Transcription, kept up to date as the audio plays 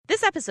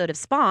This episode of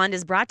Spawned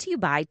is brought to you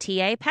by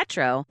TA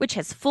Petro, which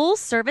has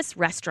full-service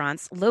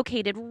restaurants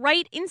located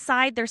right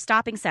inside their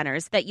stopping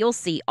centers that you'll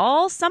see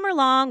all summer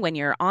long when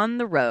you're on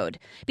the road.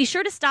 Be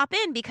sure to stop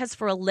in because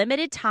for a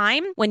limited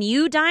time, when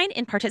you dine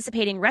in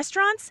participating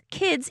restaurants,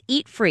 kids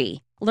eat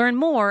free. Learn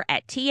more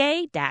at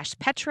ta-petro.com.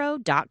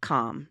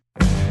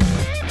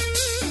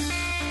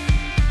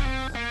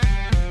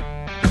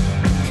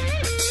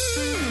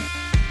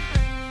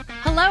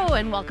 Hello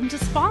and welcome to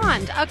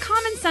Spawned, a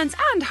common sense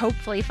and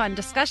hopefully fun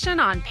discussion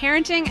on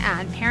parenting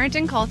and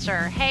parenting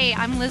culture. Hey,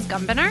 I'm Liz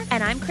Gumbiner.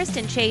 And I'm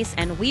Kristen Chase,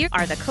 and we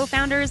are the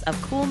co-founders of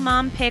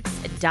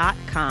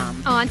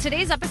CoolMomPicks.com. On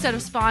today's episode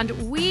of Spawned,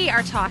 we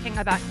are talking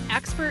about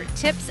expert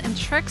tips and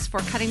tricks for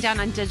cutting down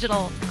on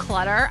digital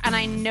clutter. And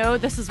I know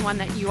this is one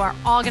that you are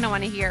all going to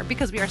want to hear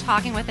because we are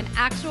talking with an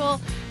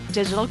actual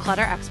digital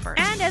clutter expert.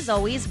 And as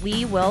always,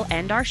 we will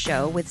end our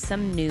show with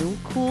some new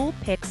cool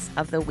picks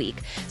of the week.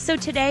 So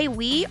today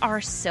we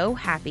are so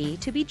happy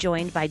to be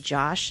joined by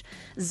Josh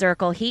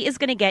Zirkle. He is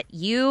going to get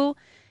you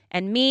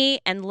and me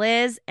and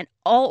Liz and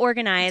all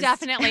organized.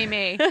 Definitely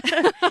me.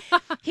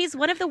 He's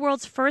one of the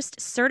world's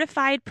first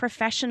certified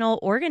professional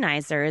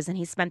organizers, and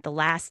he spent the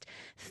last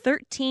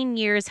 13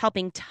 years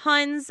helping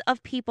tons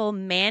of people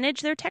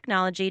manage their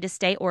technology to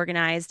stay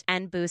organized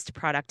and boost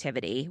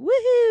productivity.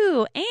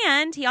 Woohoo!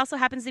 And he also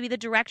happens to be the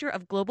director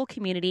of global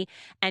community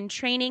and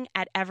training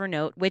at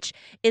Evernote, which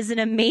is an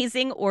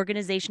amazing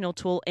organizational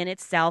tool in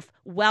itself.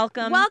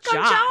 Welcome,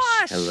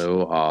 Josh.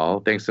 Hello,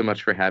 all. Thanks so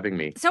much for having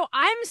me. So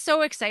I'm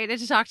so excited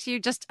to talk to you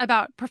just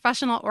about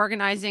professional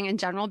organizing in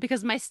general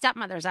because my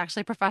stepmother is actually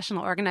a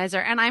professional organizer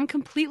and I'm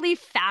completely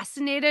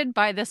fascinated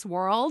by this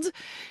world.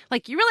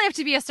 Like, you really have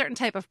to be a certain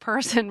type of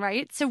person,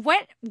 right? So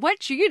what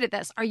drew you to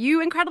this? Are you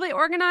incredibly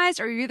organized,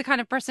 or are you the kind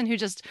of person who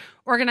just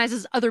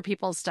organizes other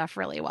people's stuff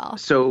really well?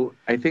 So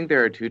I think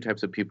there are two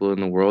types of people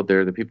in the world. There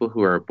are the people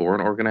who are born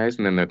organized,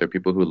 and then there are the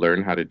people who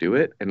learn how to do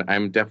it. And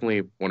I'm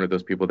definitely one of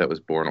those people that was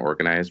born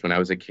organized. When I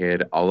was a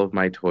kid, all of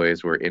my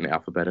toys were in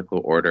alphabetical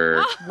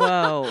order.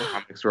 Whoa.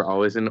 Comics were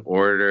always in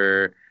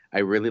order. I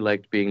really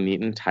liked being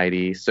neat and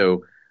tidy.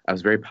 So I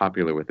was very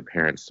popular with the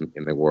parents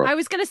in the world. I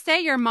was going to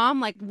say your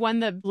mom won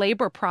the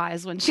labor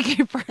prize when she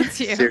gave birth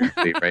to you.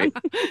 Seriously, right?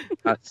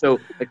 So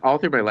all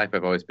through my life,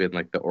 I've always been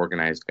the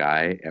organized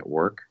guy at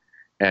work.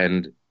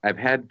 And I've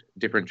had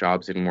different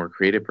jobs in more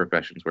creative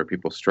professions where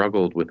people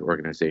struggled with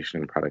organization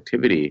and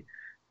productivity.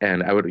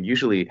 And I would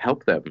usually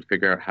help them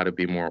figure out how to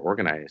be more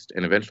organized.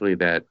 And eventually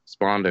that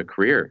spawned a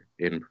career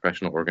in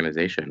professional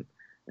organization.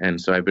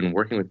 And so I've been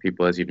working with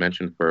people, as you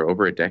mentioned, for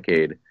over a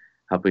decade,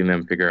 helping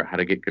them figure out how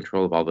to get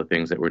control of all the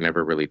things that we're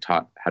never really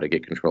taught how to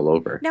get control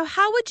over. Now,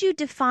 how would you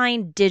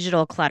define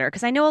digital clutter?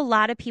 Because I know a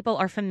lot of people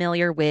are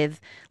familiar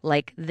with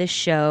the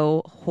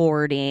show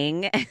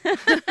Hoarding.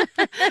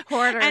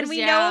 Hoarders, and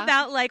we know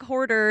about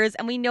hoarders,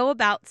 and we know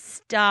about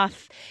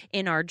stuff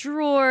in our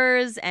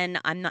drawers. And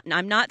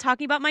I'm not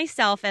talking about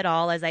myself at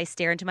all as I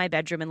stare into my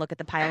bedroom and look at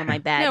the pile on my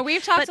bed. No,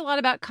 we've talked a lot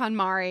about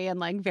KonMari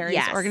and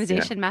various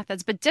organization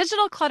methods, but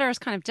digital clutter is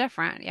kind of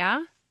different,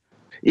 yeah?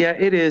 Yeah,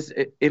 it is.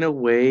 In a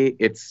way,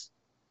 it's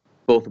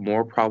both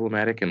more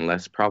problematic and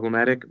less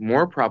problematic.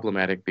 More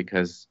problematic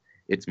because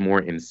it's more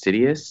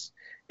insidious.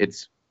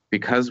 It's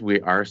because we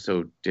are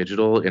so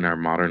digital in our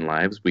modern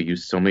lives. We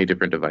use so many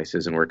different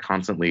devices, and we're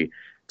constantly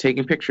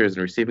taking pictures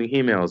and receiving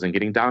emails and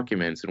getting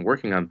documents and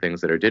working on things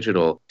that are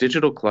digital.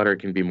 Digital clutter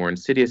can be more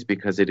insidious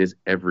because it is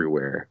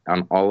everywhere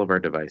on all of our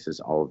devices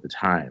all of the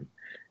time.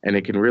 And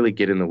it can really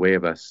get in the way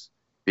of us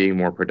being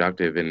more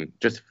productive and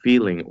just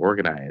feeling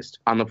organized.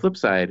 On the flip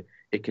side,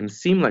 it can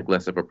seem like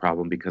less of a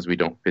problem because we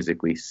don't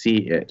physically see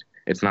it.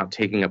 It's not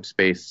taking up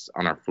space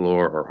on our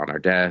floor or on our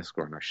desk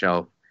or on our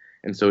shelf.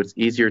 And so it's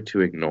easier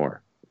to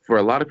ignore. For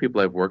a lot of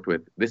people I've worked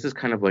with, this is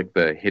kind of like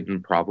the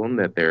hidden problem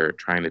that they're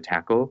trying to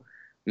tackle.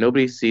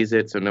 Nobody sees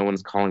it, so no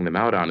one's calling them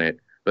out on it,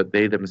 but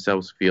they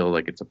themselves feel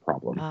like it's a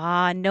problem.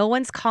 No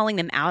one's calling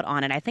them out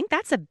on it. I think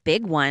that's a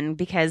big one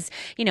because,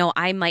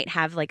 I might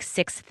have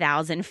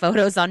 6,000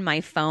 photos on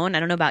my phone. I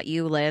don't know about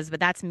you, Liz,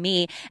 but that's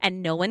me.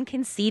 And no one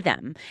can see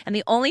them. And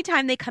the only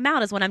time they come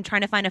out is when I'm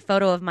trying to find a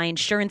photo of my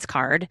insurance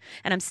card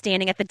and I'm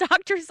standing at the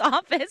doctor's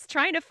office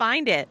trying to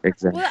find it.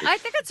 Exactly. Well, I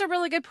think it's a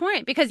really good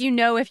point because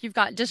if you've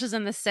got dishes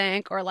in the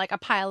sink or a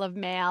pile of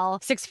mail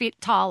 6 feet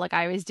tall, like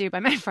I always do by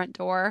my front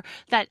door,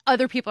 that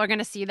other people are going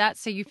to see that.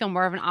 So you feel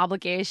more of an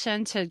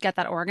obligation to get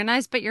that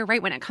organized. But you're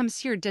right, when it comes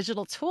to your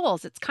digital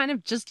tools, it's kind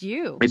of just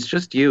you. It's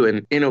just you.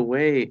 And in a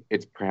way,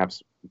 it's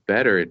perhaps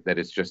better that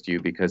it's just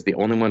you because the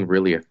only one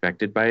really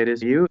affected by it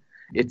is you.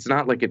 It's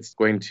not like it's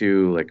going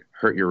to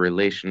hurt your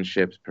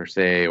relationships per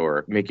se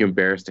or make you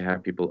embarrassed to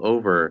have people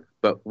over.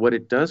 But what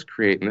it does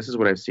create, and this is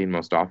what I've seen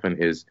most often,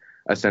 is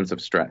a sense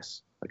of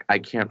stress. I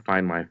can't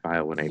find my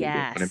file when I need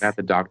it. When I'm at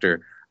the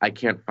doctor, I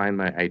can't find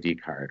my ID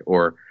card,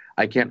 or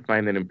I can't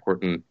find an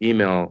important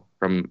email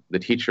from the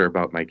teacher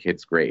about my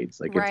kid's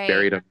grades. It's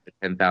buried under the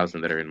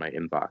 10,000 that are in my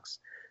inbox.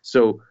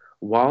 So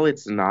while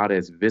it's not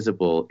as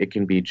visible, it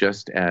can be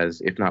just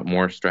as, if not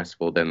more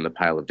stressful than the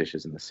pile of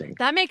dishes in the sink.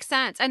 That makes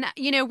sense. And,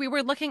 we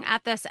were looking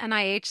at this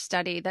NIH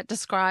study that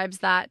describes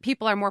that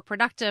people are more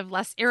productive,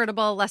 less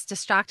irritable, less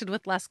distracted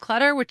with less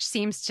clutter, which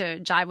seems to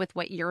jive with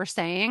what you're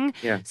saying.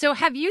 Yeah. So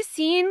have you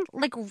seen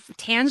like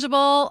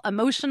tangible,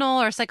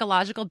 emotional, or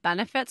psychological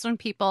benefits when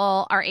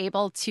people are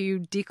able to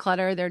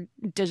declutter their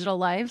digital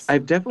lives?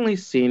 I've definitely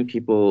seen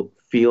people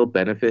feel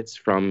benefits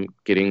from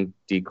getting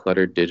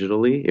decluttered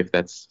digitally, if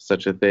that's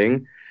such a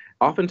thing.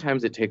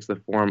 Oftentimes it takes the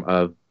form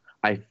of,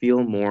 I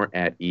feel more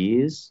at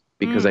ease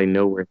because I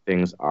know where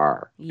things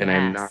are. Yes. And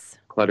I'm not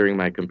cluttering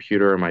my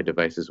computer or my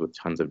devices with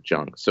tons of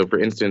junk. So for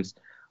instance,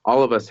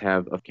 all of us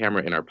have a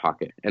camera in our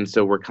pocket. And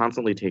so we're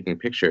constantly taking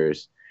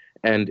pictures.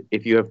 And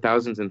if you have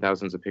thousands and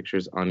thousands of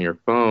pictures on your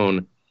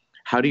phone,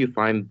 how do you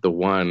find the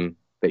one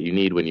that you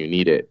need when you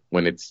need it,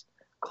 when it's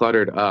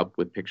cluttered up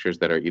with pictures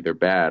that are either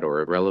bad or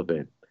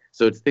irrelevant?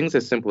 So it's things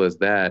as simple as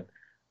that,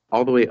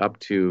 all the way up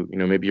to,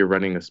 maybe you're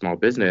running a small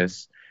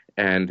business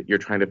and you're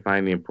trying to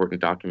find the important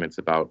documents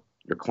about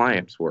your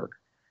client's work.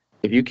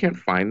 If you can't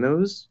find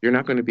those, you're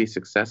not going to be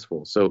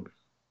successful. So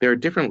there are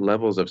different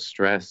levels of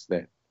stress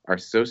that are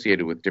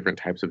associated with different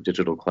types of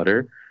digital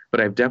clutter.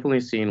 But I've definitely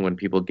seen when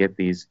people get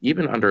these,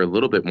 even under a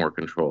little bit more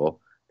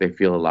control, they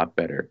feel a lot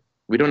better.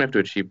 We don't have to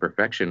achieve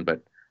perfection,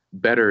 but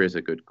better is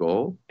a good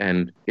goal.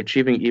 And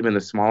achieving even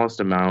the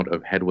smallest amount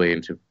of headway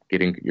into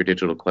getting your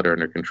digital clutter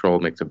under control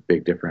makes a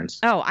big difference.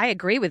 Oh, I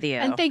agree with you.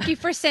 And thank you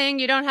for saying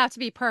you don't have to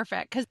be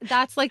perfect, because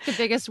that's like the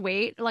biggest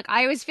weight. Like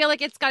I always feel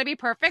like it's got to be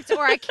perfect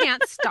or I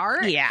can't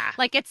start. Yeah.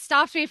 Like it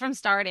stops me from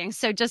starting.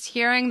 So just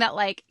hearing that,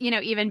 like,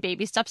 even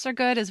baby steps are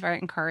good is very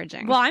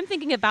encouraging. Well, I'm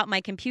thinking about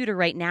my computer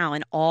right now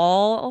and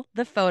all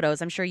the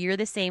photos. I'm sure you're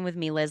the same with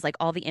me, Liz. Like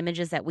all the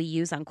images that we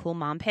use on Cool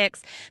Mom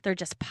Pics, they're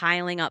just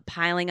piling up.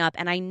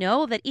 And I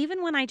know that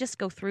even when I just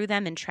go through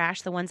them and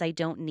trash the ones I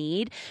don't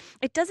need,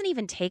 it doesn't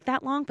even take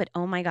that long. But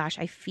oh my gosh,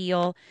 I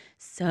feel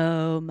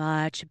so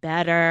much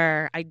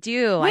better. I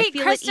do. Wait, I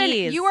feel Kristen, at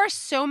ease. you are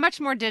so much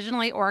more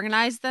digitally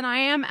organized than I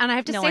am. And I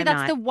have to No, say I'm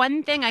that's not. the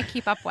one thing I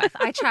keep up with.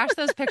 I trash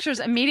those pictures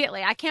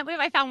immediately. I can't believe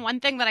I found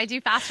one thing that I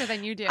do faster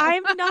than you do.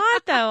 I'm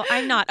not, though.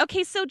 I'm not.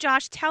 Okay, so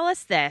Josh, tell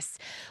us this.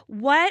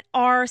 What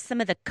are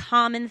some of the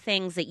common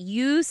things that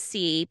you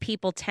see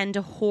people tend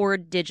to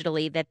hoard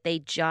digitally that they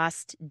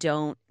just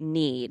don't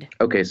need?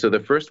 Okay, so the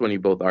first one you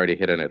both already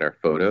hit on it are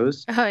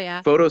photos. Oh,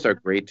 yeah. Photos are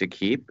great to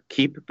keep.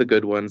 Keep the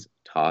good ones,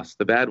 toss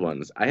the bad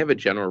ones. I have a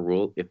general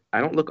rule. If I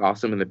don't look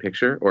awesome in the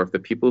picture, or if the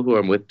people who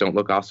I'm with don't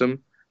look awesome,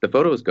 the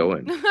photo is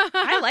going.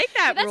 I like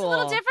that That's rule. a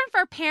little different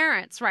for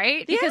parents,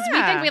 right? Because we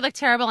Yeah. think we look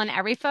terrible in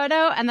every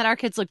photo and that our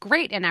kids look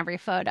great in every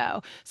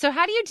photo. So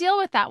how do you deal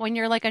with that when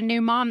you're like a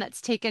new mom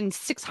that's taken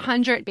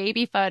 600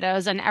 baby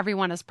photos and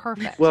everyone is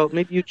perfect? Well,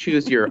 maybe you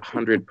choose your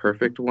 100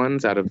 perfect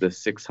ones out of the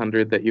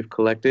 600 that you've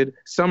collected.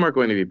 Some are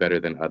going to be better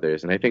than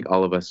others. And I think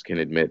all of us can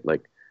admit,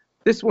 like,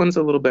 this one's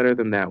a little better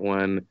than that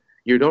one.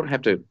 You don't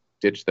have to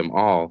ditch them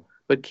all,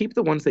 but keep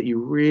the ones that you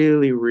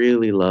really,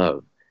 really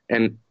love.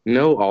 And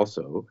know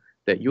also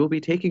that you will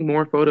be taking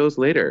more photos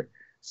later.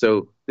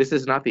 So this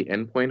is not the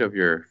end point of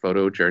your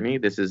photo journey.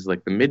 This is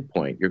like the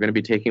midpoint. You're going to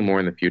be taking more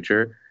in the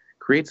future.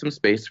 Create some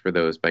space for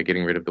those by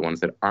getting rid of the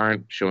ones that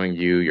aren't showing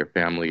you, your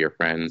family, your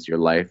friends, your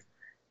life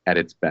at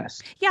its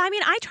best. Yeah, I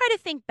mean, I try to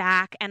think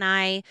back and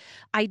I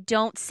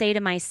don't say to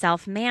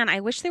myself, man, I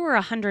wish there were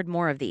 100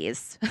 more of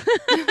these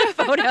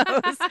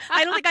photos.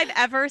 I don't think I've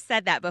ever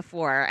said that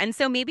before. And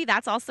so maybe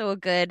that's also a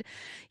good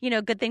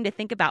thing to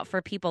think about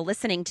for people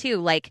listening too.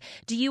 Like,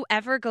 do you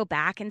ever go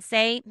back and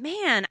say,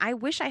 man, I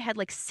wish I had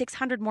like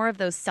 600 more of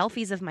those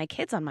selfies of my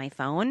kids on my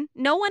phone?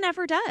 No one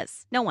ever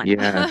does. No one.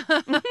 Yeah.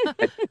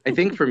 I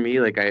think for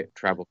me, like I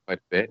travel quite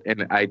a bit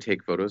and I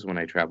take photos when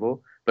I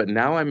travel, but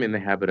now I'm in the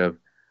habit of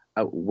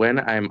when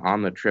I'm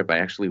on the trip, I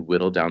actually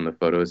whittle down the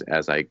photos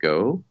as I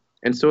go.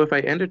 And so if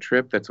I end a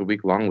trip that's a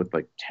week long with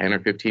like 10 or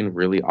 15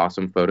 really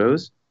awesome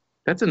photos,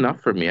 that's enough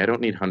for me. I don't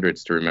need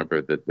hundreds to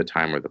remember the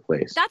time or the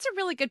place. That's a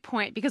really good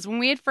point, because when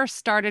we had first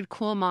started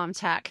Cool Mom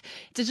Tech,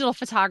 digital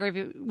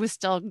photography was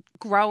still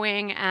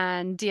growing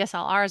and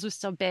DSLRs was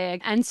still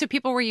big. And so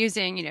people were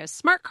using,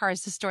 smart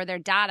cards to store their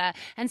data.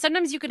 And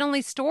sometimes you could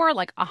only store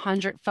like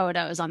 100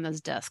 photos on those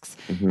disks.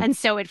 Mm-hmm. And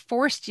so it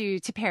forced you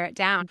to pare it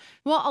down.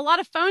 Well, a lot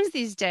of phones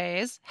these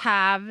days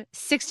have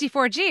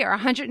 64G or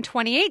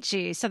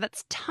 128G. So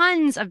that's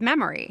tons of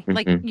memory. Mm-hmm.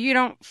 Like you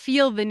don't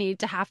feel the need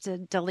to have to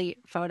delete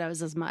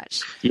photos as much.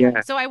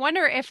 Yeah. So I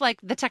wonder if like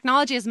the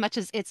technology, as much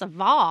as it's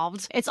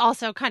evolved, it's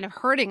also kind of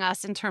hurting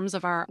us in terms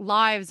of our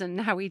lives and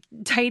how we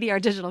tidy our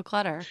digital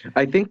clutter.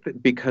 I think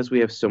that because we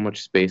have so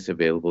much space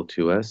available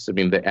to us, I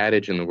mean, the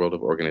adage in the world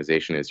of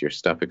organization is your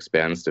stuff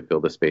expands to fill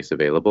the space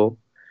available.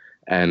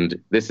 And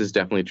this is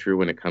definitely true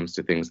when it comes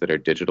to things that are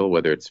digital,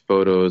 whether it's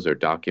photos or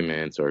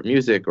documents or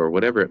music or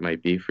whatever it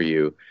might be for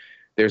you.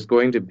 There's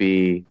going to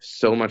be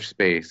so much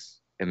space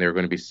and there are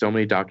going to be so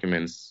many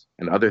documents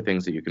and other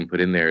things that you can put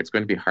in there. It's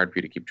going to be hard for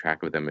you to keep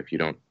track of them if you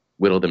don't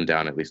whittle them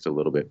down at least a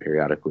little bit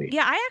periodically.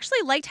 Yeah, I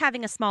actually liked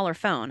having a smaller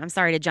phone. I'm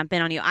sorry to jump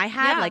in on you. I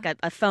had Yeah. like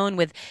a phone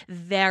with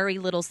very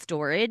little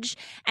storage.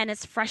 And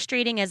as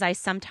frustrating as I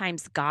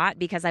sometimes got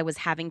because I was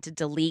having to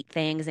delete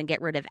things and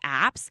get rid of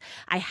apps,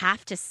 I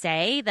have to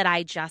say that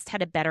I just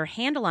had a better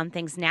handle on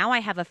things. Now I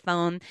have a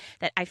phone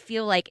that I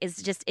feel like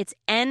is just, it's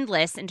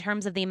endless in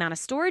terms of the amount of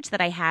storage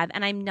that I have.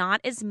 And I'm not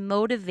as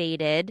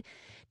motivated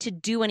to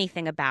do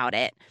anything about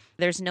it.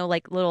 There's no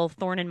like little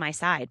thorn in my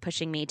side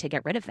pushing me to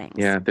get rid of things.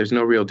 Yeah, there's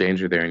no real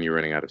danger there and you're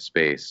running out of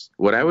space.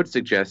 What I would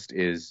suggest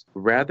is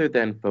rather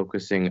than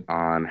focusing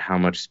on how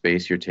much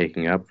space you're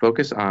taking up,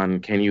 focus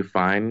on can you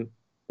find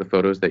the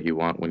photos that you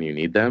want when you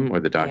need them or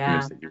the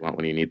documents that you want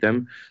when you need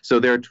them. So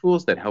there are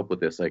tools that help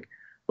with this, like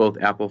both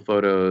Apple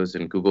Photos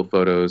and Google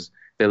Photos.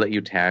 They let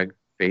you tag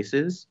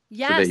faces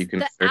Yes, so that you can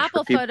the search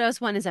Apple for people.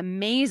 Photos one is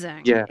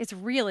amazing. Yeah. It's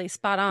really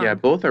spot on. Yeah,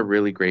 both are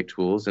really great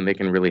tools and they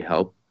can really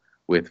help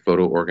with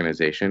photo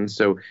organization.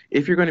 So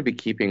if you're going to be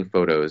keeping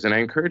photos, and I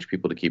encourage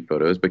people to keep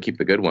photos, but keep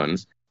the good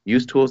ones,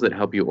 use tools that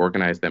help you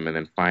organize them and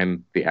then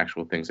find the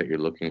actual things that you're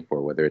looking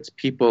for, whether it's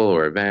people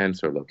or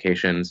events or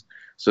locations,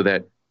 so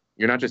that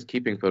you're not just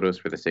keeping photos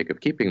for the sake of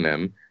keeping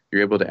them,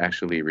 you're able to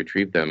actually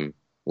retrieve them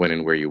when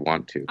and where you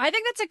want to. I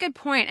think that's a good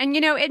point. And,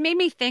 it made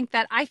me think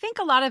that I think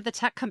a lot of the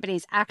tech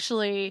companies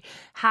actually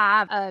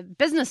have a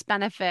business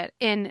benefit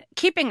in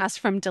keeping us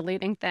from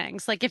deleting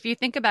things. Like if you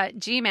think about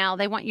Gmail,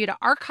 they want you to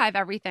archive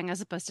everything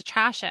as opposed to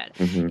trash it.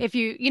 Mm-hmm. If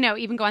you,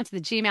 even go onto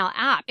the Gmail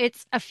app,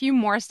 it's a few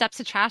more steps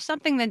to trash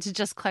something than to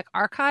just click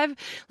archive.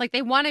 Like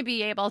they want to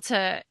be able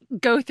to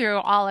go through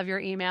all of your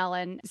email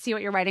and see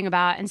what you're writing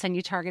about and send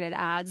you targeted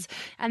ads.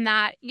 And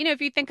that,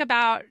 if you think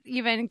about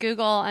even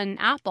Google and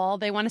Apple,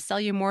 they want to sell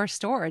you more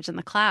storage in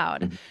the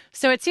cloud. Mm-hmm.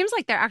 So it seems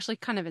like they're actually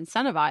kind of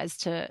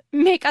incentivized to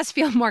make us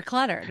feel more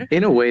cluttered.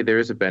 In a way, there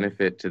is a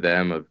benefit to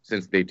them of,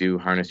 since they do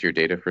harness your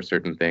data for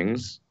certain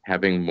things,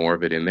 having more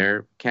of it in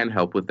there can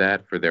help with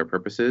that for their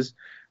purposes.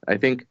 I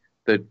think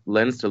the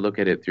lens to look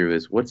at it through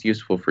is what's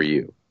useful for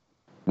you,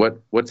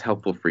 what's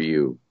helpful for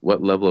you,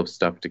 what level of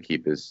stuff to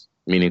keep is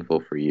meaningful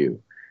for you,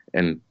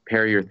 and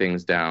pare your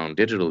things down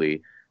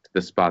digitally to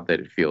the spot that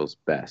it feels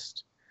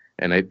best.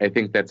 And I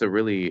think that's a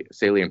really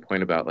salient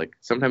point about, like,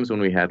 sometimes when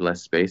we had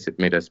less space, it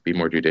made us be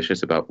more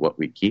judicious about what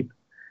we keep.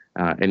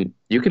 And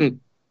you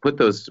can put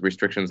those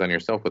restrictions on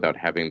yourself without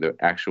having the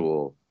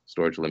actual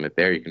storage limit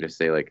there. You can just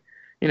say, like,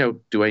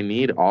 do I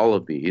need all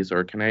of these,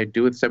 or can I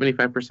do with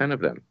 75% of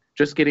them?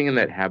 Just getting in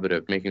that habit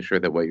of making sure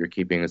that what you're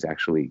keeping is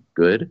actually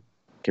good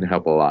can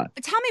help a lot.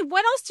 Tell me,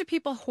 what else do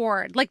people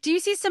hoard? Like, do you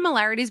see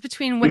similarities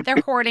between what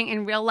they're hoarding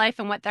in real life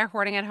and what they're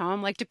hoarding at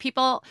home? Like, do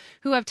people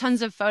who have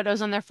tons of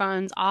photos on their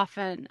phones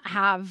often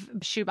have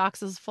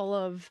shoeboxes full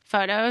of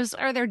photos?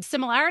 Are there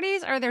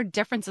similarities? Or are there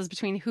differences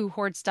between who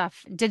hoards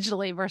stuff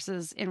digitally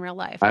versus in real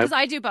life? Because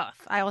I do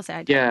both. I will say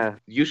I do. Yeah.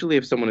 Usually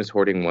if someone is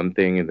hoarding one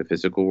thing in the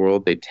physical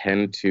world, they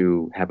tend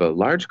to have a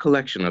large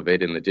collection of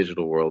it in the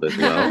digital world as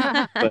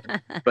well.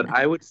 But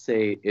I would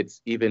say it's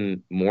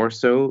even more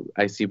so.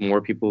 I see more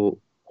people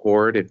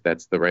hoard, if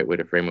that's the right way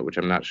to frame it, which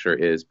I'm not sure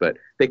is, but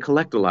they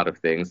collect a lot of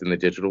things in the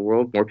digital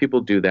world. More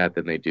people do that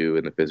than they do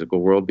in the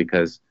physical world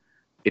because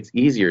it's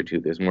easier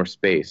to. There's more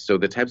space. So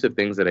the types of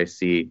things that I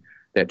see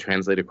that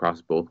translate across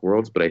both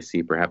worlds, but I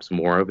see perhaps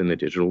more of in the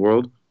digital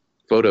world,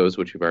 photos,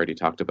 which we've already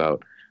talked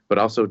about, but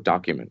also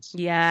documents.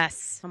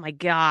 Yes. Oh my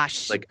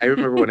gosh. Like I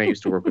remember when I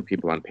used to work with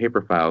people on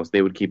paper files,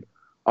 they would keep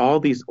all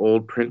these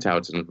old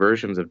printouts and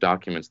versions of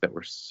documents that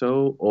were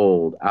so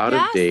old, out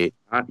of date,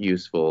 not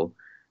useful,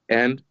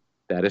 and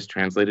that is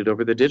translated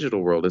over the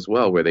digital world as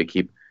well, where they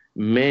keep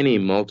many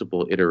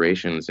multiple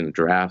iterations and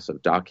drafts of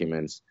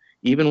documents,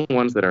 even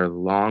ones that are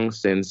long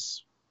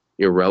since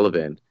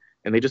irrelevant,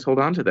 and they just hold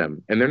on to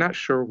them. And they're not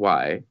sure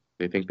why.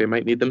 They think they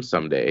might need them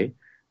someday,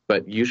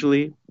 but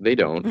usually they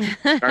don't.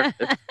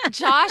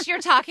 Josh, you're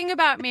talking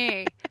about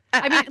me.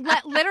 I mean,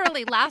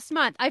 literally last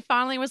month, I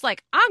finally was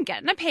like, I'm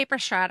getting a paper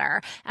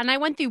shredder. And I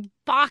went through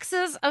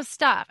boxes of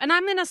stuff. And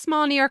I'm in a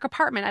small New York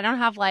apartment. I don't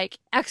have like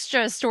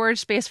extra storage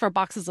space for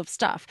boxes of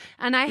stuff.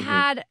 And I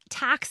had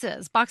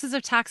boxes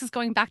of taxes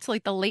going back to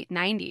like the late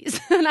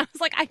 90s. And I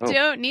was like, I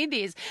don't need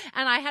these.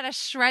 And I had a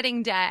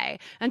shredding day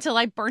until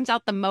I burnt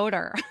out the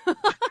motor.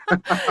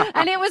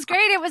 And it was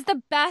great. It was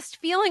the best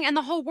feeling in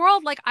the whole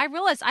world. Like I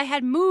realized I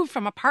had moved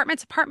from apartment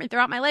to apartment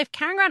throughout my life,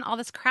 carrying around all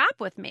this crap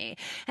with me.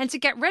 And to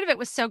get rid of it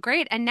was so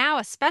great. And now,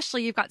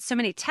 especially, you've got so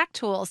many tech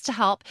tools to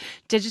help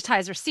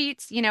digitize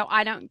receipts.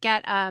 I don't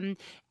get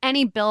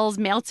any bills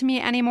mailed to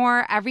me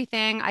anymore.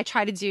 Everything I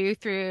try to do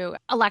through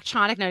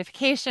electronic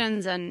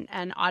notifications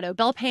and auto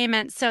bill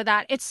payments, so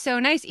that it's so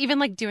nice. Even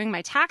like doing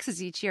my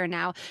taxes each year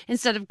now,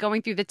 instead of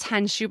going through the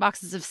 10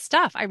 shoeboxes of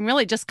stuff, I'm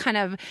really just kind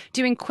of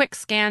doing quick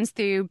scans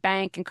through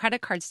bank and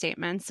credit card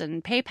statements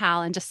and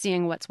PayPal and just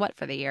seeing what's what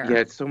for the year. Yeah,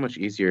 it's so much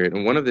easier.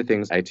 And one of the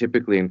things I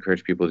typically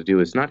encourage people to do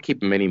is not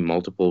keep many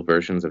multiple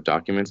versions of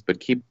documents, but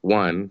keep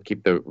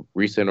the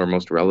recent or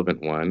most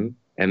relevant one,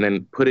 and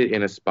then put it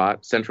in a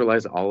spot,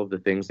 centralize all of the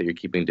things that you're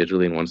keeping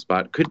digitally in one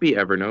spot. Could be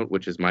Evernote,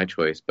 which is my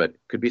choice, but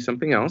could be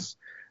something else.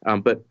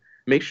 But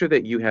make sure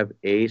that you have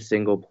a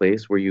single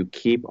place where you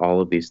keep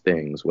all of these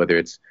things, whether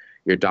it's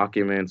your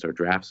documents or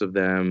drafts of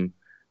them,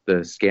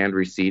 the scanned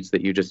receipts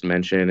that you just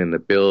mentioned, and the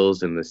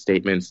bills and the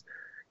statements.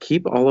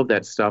 Keep all of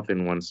that stuff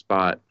in one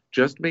spot.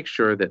 Just make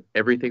sure that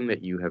everything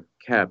that you have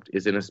kept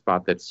is in a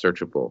spot that's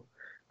searchable.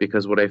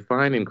 Because what I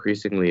find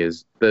increasingly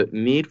is the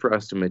need for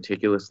us to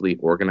meticulously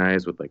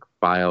organize with like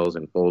files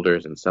and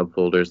folders and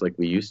subfolders like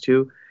we used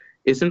to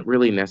isn't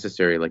really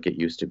necessary like it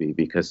used to be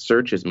because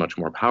search is much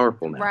more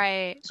powerful now.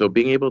 Right. So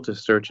being able to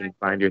search and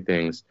find your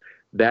things,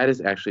 that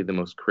is actually the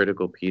most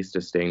critical piece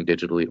to staying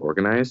digitally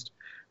organized.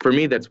 For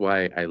me, that's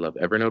why I love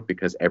Evernote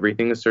because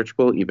everything is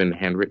searchable, even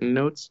handwritten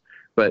notes.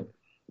 But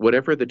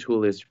whatever the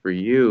tool is for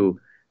you,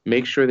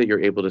 make sure that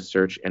you're able to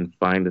search and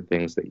find the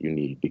things that you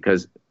need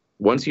because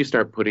once you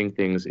start putting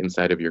things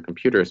inside of your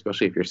computer,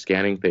 especially if you're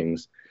scanning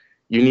things,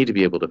 you need to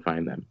be able to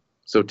find them.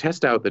 So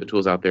test out the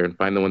tools out there and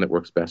find the one that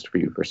works best for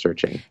you for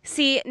searching.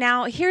 See,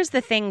 now here's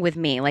the thing with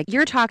me. Like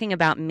you're talking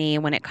about me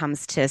when it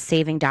comes to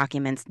saving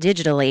documents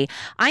digitally.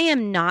 I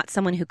am not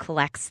someone who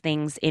collects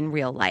things in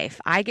real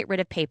life. I get rid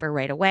of paper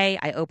right away.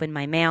 I open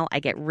my mail. I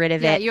get rid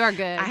of it. Yeah, you are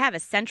good. I have a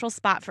central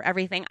spot for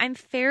everything. I'm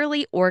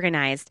fairly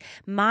organized.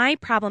 My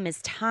problem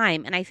is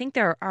time. And I think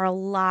there are a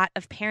lot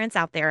of parents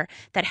out there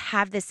that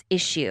have this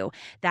issue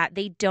that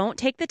they don't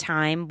take the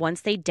time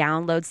once they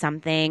download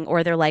something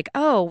or they're like,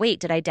 oh, wait,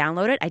 did I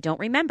download it? I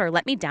don't remember.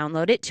 Let me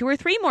download it 2 or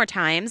 3 more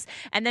times.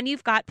 And then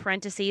you've got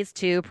parentheses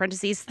 2,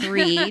 parentheses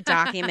 3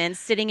 documents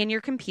sitting in your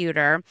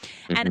computer.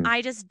 And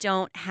I just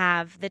don't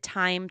have the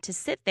time to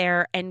sit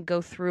there and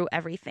go through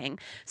everything.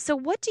 So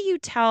what do you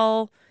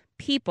tell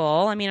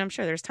people? I mean, I'm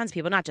sure there's tons of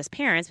people, not just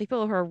parents,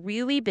 people who are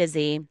really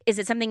busy. Is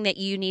it something that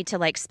you need to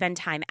like spend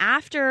time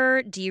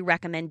after? Do you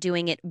recommend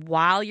doing it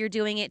while you're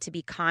doing it to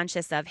be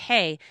conscious of,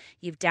 hey,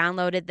 you've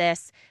downloaded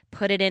this,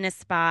 put it in a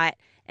spot,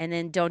 and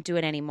then don't do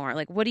it anymore?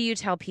 Like, what do you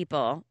tell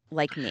people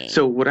like me?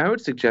 So what I would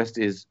suggest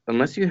is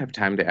unless you have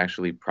time to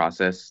actually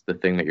process the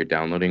thing that you're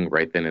downloading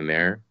right then and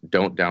there,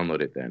 don't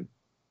download it then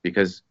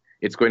because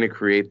it's going to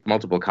create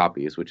multiple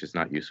copies, which is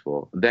not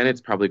useful. Then it's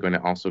probably going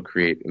to also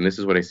create, and this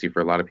is what I see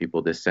for a lot of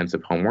people, this sense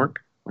of homework.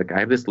 Like I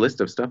have this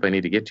list of stuff I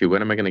need to get to.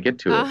 When am I going to get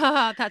to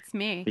it? That's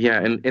me. Yeah,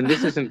 and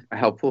this isn't a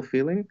helpful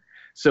feeling.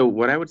 So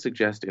what I would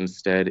suggest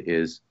instead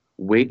is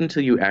wait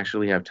until you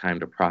actually have time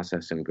to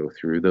process and go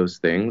through those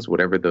things,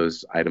 whatever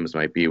those items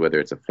might be, whether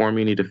it's a form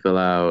you need to fill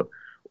out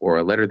or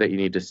a letter that you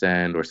need to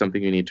send or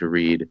something you need to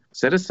read.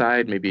 Set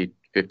aside maybe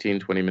 15,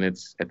 20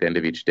 minutes at the end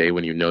of each day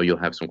when you know you'll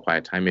have some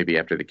quiet time, maybe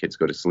after the kids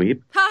go to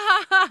sleep.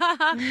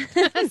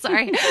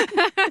 Sorry.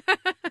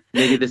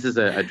 Maybe this is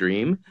a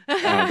dream,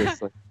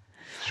 this like,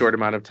 short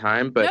amount of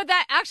time. But no,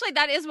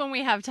 that is when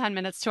we have 10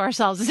 minutes to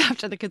ourselves is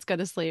after the kids go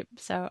to sleep.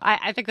 So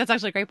I think that's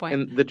actually a great point.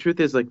 And the truth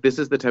is, like, this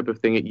is the type of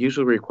thing, it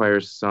usually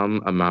requires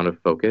some amount of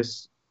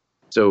focus.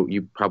 So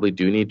you probably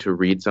do need to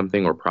read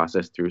something or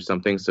process through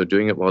something. So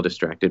doing it while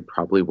distracted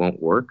probably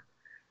won't work.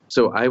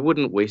 So I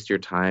wouldn't waste your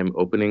time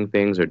opening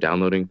things or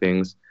downloading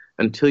things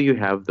until you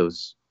have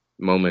those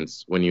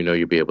moments when you know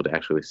you'll be able to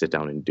actually sit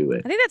down and do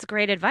it. I think that's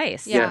great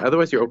advice. Yeah.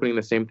 Otherwise, you're opening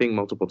the same thing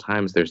multiple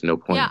times. There's no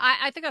point. Yeah,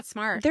 I think that's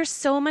smart. There's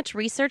so much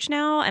research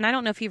now, and I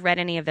don't know if you've read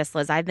any of this,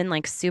 Liz. I've been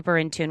like super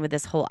in tune with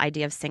this whole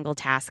idea of single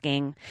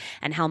tasking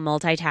and how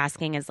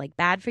multitasking is like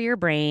bad for your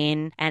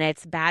brain and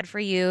it's bad for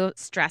you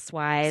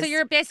stress-wise. So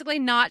you're basically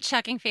not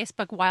checking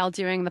Facebook while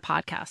doing the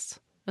podcast.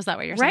 Is that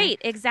what you're saying?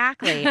 Right,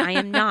 exactly. I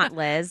am not,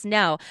 Liz.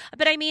 No.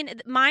 But I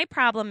mean, my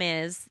problem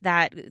is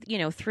that, you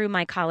know, through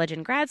my college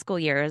and grad school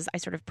years, I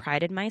sort of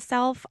prided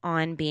myself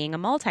on being a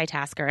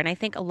multitasker. And I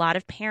think a lot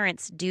of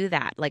parents do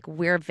that. Like,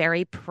 we're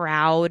very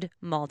proud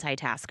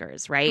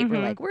multitaskers, right?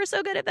 We're like, we're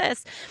so good at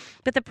this.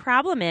 But the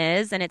problem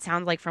is, and it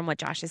sounds like from what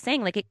Josh is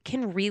saying, like it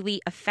can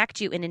really affect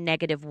you in a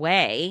negative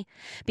way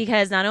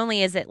because not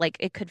only is it like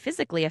it could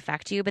physically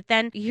affect you, but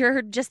then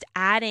you're just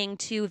adding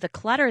to the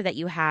clutter that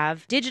you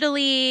have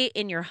digitally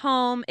in your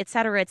home, et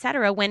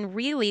cetera, when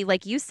really,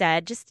 like you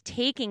said, just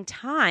taking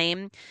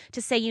time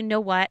to say, you know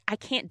what, I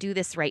can't do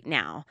this right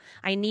now.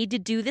 I need to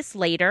do this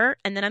later,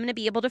 and then I'm going to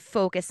be able to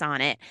focus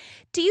on it.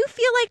 Do you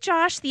feel like,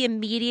 Josh, the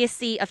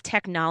immediacy of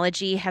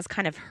technology has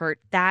kind of hurt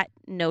that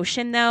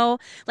notion, though?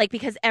 Like,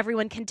 because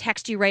everyone can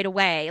text you right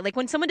away. Like,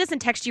 when someone doesn't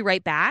text you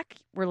right back,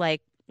 we're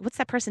like, what's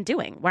that person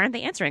doing? Why aren't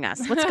they answering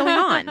us? What's going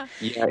on?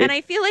 And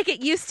I feel like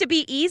it used to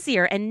be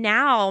easier, and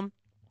now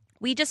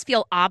we just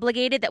feel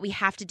obligated that we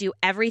have to do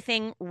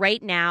everything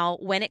right now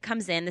when it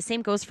comes in. The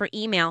same goes for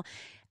email.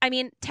 I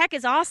mean, tech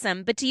is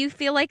awesome, but do you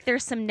feel like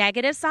there's some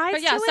negative sides to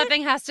it? But yeah,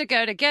 something has to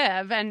go to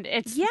give, and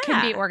it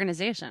can be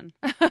organization.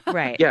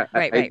 Right. Yeah,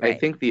 right. I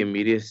think the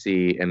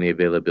immediacy and the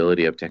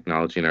availability of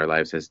technology in our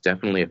lives has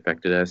definitely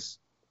affected us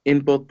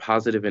in both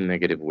positive and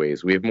negative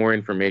ways. We have more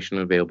information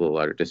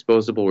available at our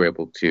disposal. We're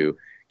able to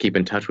keep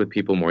in touch with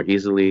people more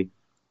easily.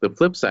 The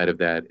flip side of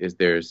that is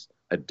there's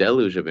a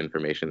deluge of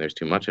information. There's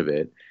too much of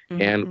it.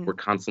 And we're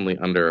constantly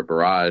under a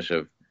barrage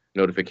of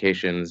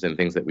notifications and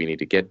things that we need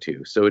to get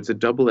to. So it's a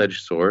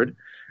double-edged sword.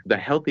 The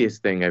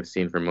healthiest thing I've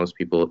seen for most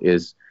people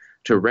is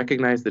to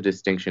recognize the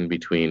distinction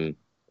between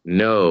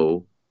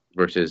no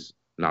versus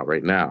not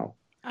right now.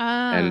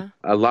 And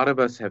a lot of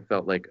us have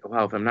felt like,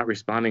 wow, if I'm not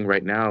responding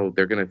right now,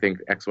 they're going to think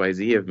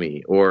XYZ of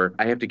me, or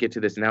I have to get to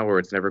this now or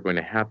it's never going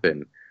to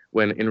happen.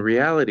 When in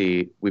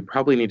reality, we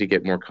probably need to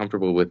get more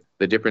comfortable with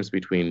the difference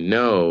between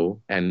no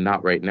and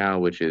not right now,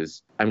 which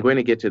is, I'm going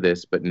to get to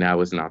this, but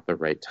now is not the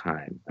right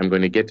time. I'm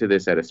going to get to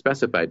this at a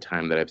specified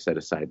time that I've set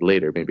aside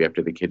later, maybe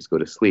after the kids go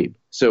to sleep.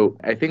 So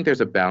I think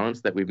there's a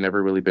balance that we've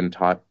never really been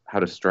taught how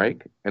to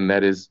strike, and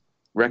that is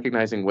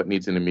recognizing what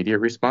needs an immediate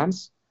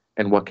response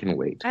and what can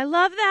wait. I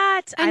love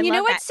that. And you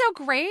know what's so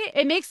great?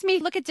 It makes me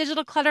look at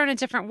digital clutter in a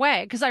different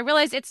way because I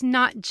realize it's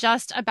not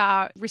just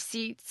about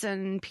receipts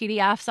and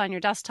PDFs on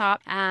your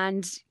desktop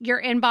and your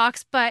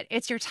inbox, but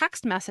it's your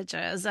text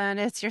messages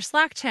and it's your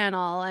Slack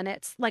channel and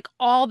it's like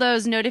all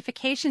those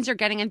notifications you're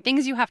getting and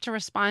things you have to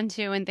respond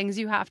to and things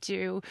you have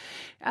to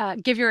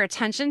give your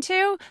attention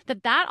to,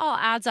 that all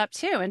adds up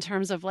too in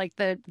terms of like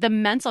the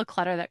mental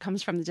clutter that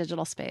comes from the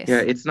digital space. Yeah,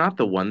 it's not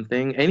the one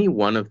thing. Any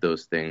one of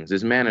those things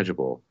is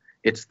manageable.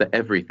 It's the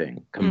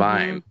everything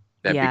combined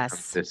that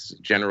becomes this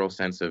general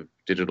sense of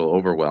digital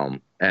overwhelm.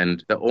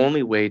 And the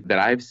only way that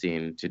I've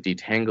seen to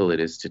detangle it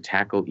is to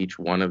tackle each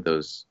one of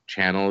those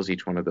channels,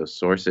 each one of those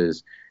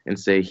sources, and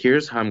say,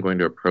 here's how I'm going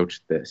to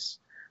approach this.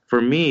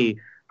 For me,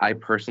 I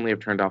personally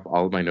have turned off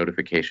all of my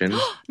notifications.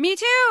 Me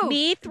too.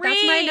 Me three.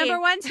 That's my number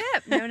one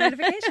tip. No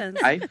notifications.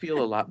 I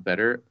feel a lot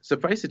better.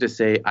 Suffice it to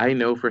say, I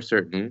know for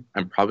certain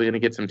I'm probably going to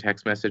get some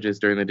text messages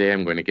during the day.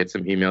 I'm going to get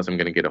some emails. I'm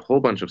going to get a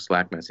whole bunch of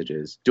Slack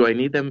messages. Do I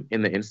need them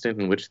in the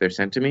instant in which they're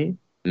sent to me?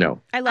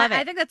 No. I love it.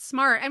 I think that's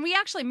smart. And we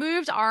actually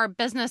moved our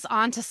business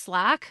onto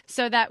Slack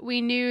so that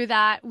we knew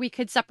that we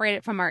could separate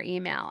it from our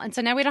email. And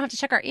so now we don't have to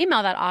check our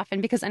email that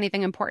often because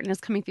anything important is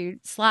coming through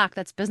Slack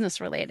that's business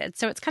related.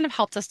 So it's kind of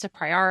helped us to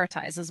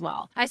prioritize as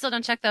well. I still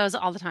don't check those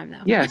all the time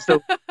though. Yeah. So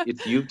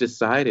you've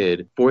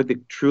decided for the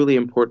truly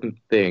important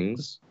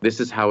things, this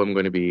is how I'm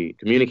going to be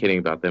communicating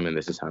about them and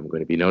this is how I'm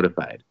going to be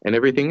notified. And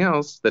everything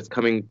else that's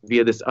coming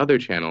via this other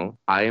channel,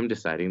 I am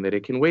deciding that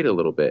it can wait a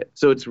little bit.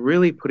 So it's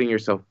really putting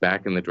yourself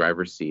back in the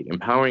driver's seat,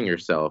 empowering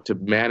yourself to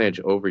manage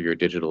over your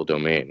digital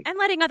domain. And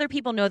letting other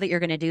people know that you're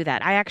going to do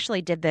that. I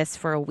actually did this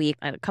for a week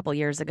a couple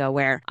years ago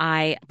where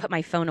I put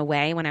my phone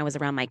away when I was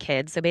around my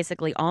kids. So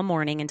basically all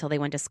morning until they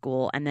went to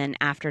school and then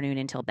afternoon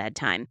until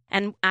bedtime.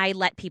 And I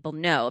let people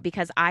know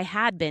because I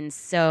had been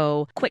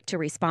so quick to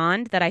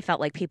respond that I felt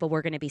like people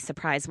were going to be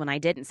surprised when I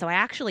didn't. So I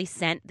actually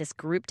sent this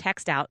group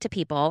text out to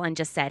people and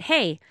just said,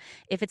 hey,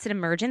 if it's an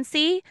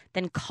emergency,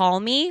 then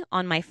call me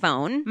on my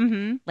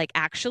phone. Like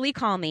actually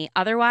call me.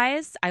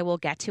 Otherwise, I will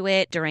get to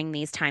it during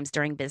these times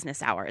during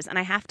business hours. And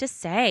I have to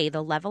say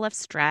the level of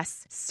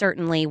stress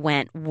certainly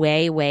went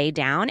way, way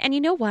down. And you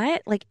know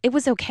what? Like it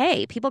was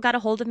okay. People got a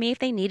hold of me if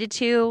they needed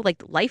to.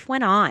 Like life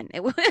went on.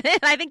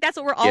 I think that's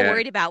what we're all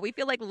worried about. We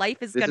feel like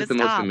life is going to stop. This is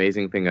the most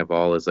amazing thing of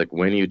all is like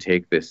when you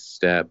take this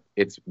step,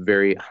 it's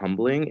very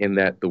humbling in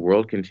that the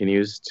world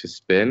continues to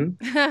spin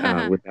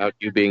without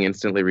you being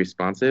instantly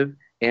responsive.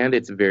 And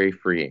it's very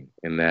freeing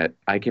in that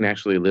I can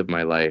actually live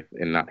my life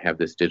and not have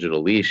this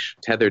digital leash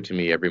tethered to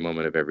me every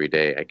moment of every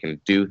day. I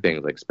can do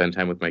things like spend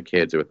time with my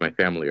kids or with my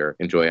family or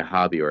enjoy a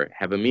hobby or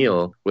have a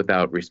meal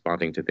without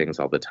responding to things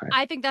all the time.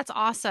 I think that's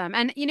awesome.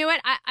 And you know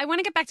what? I want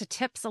to get back to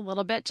tips a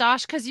little bit,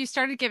 Josh, because you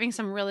started giving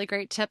some really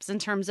great tips in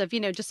terms of,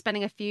 just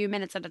spending a few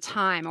minutes at a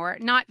time or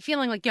not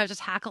feeling like you have to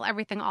tackle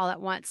everything all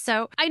at once.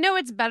 So I know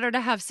it's better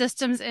to have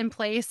systems in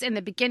place in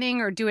the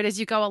beginning or do it as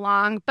you go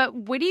along. But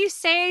what do you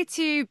say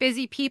to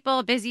busy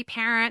people, busy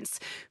parents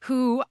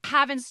who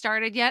haven't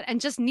started yet and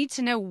just need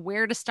to know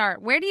where to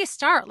start? Where do you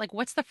start? Like,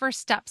 what's the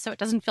first step so it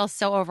doesn't feel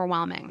so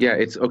overwhelming? Yeah,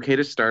 it's okay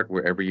to start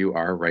wherever you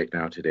are right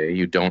now today.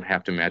 You don't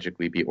have to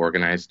magically be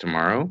organized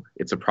tomorrow.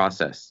 It's a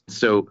process.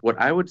 So what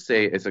I would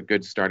say is a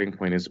good starting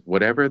point is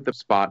whatever the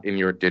spot in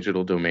your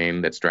digital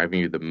domain that's driving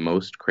you the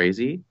most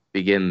crazy,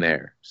 begin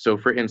there. So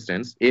for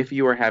instance, if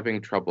you are having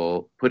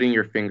trouble putting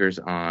your fingers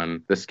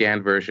on the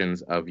scanned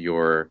versions of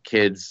your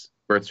kids'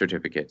 birth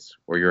certificates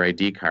or your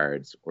ID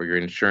cards or your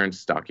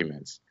insurance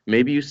documents,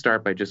 maybe you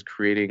start by just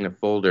creating a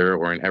folder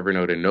or an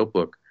Evernote and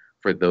notebook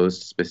for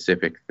those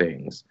specific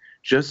things,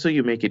 just so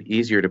you make it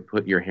easier to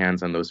put your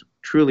hands on those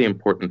truly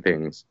important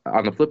things.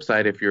 On the flip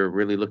side, if you're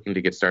really looking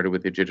to get started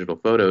with your digital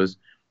photos,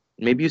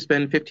 maybe you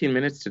spend 15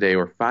 minutes today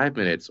or 5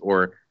 minutes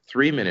or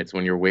 3 minutes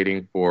when you're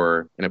waiting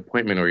for an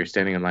appointment or you're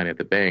standing in line at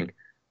the bank.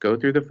 Go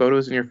through the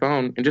photos in your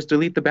phone and just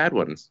delete the bad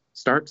ones.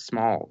 Start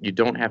small. You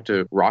don't have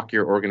to rock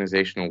your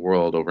organizational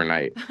world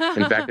overnight.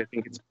 In fact, I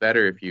think it's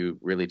better if you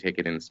really take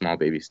it in small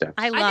baby steps.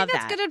 I think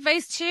that's good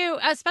advice too.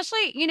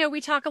 Especially, we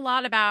talk a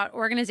lot about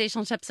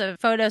organizational tips of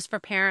photos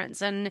for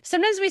parents. And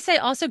sometimes we say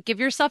also give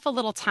yourself a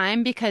little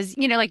time because,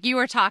 like you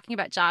were talking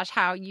about, Josh,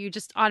 how you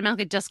just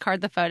automatically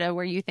discard the photo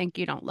where you think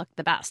you don't look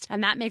the best.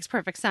 And that makes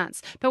perfect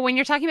sense. But when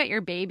you're talking about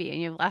your baby and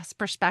you have less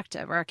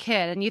perspective or a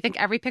kid and you think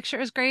every picture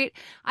is great,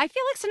 I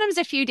feel like sometimes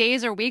if you few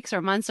days or weeks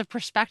or months of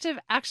perspective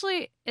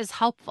actually is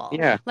helpful.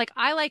 Yeah. Like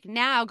I like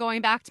now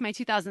going back to my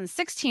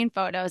 2016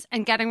 photos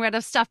and getting rid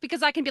of stuff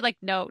because I can be like,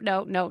 no,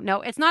 no, no,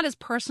 no. It's not as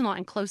personal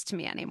and close to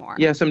me anymore.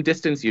 Yeah, some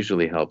distance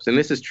usually helps. And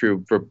this is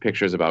true for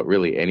pictures about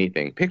really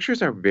anything.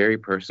 Pictures are very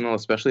personal,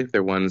 especially if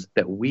they're ones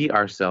that we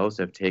ourselves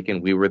have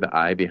taken. We were the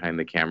eye behind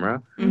the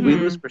camera. We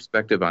lose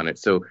perspective on it.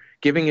 So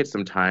giving it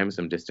some time,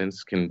 some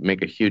distance can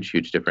make a huge,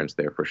 huge difference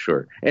there for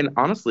sure. And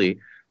honestly,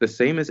 the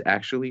same is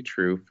actually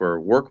true for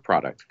work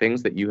product,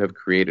 things that you have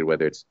created,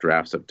 whether it's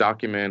drafts of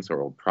documents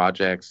or old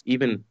projects,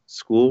 even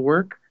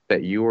schoolwork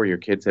that you or your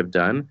kids have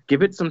done.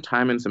 Give it some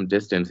time and some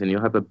distance, and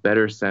you'll have a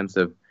better sense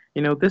of,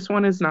 this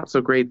one is not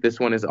so great. This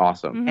one is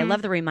awesome. I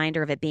love the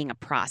reminder of it being a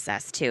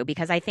process too,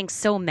 because I think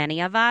so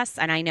many of us,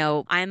 and I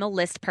know I'm a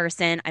list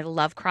person, I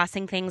love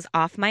crossing things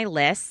off my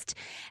list.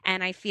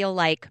 And I feel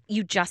like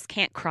you just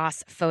can't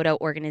cross photo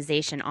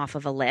organization off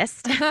of a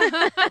list.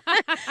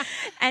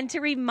 And to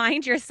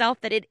remind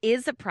yourself that it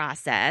is a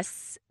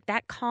process,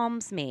 that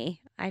calms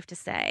me, I have to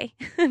say.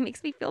 It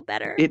makes me feel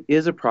better. It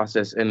is a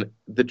process. And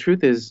the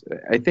truth is,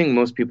 I think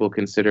most people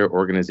consider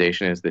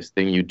organization as this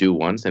thing you do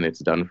once and it's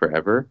done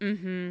forever.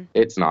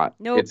 It's not.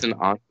 Nope. It's an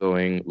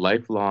ongoing,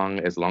 lifelong,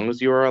 as long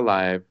as you are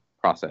alive,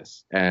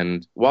 process.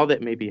 And while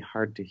that may be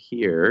hard to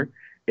hear,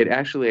 it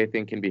actually, I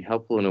think, can be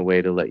helpful in a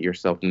way to let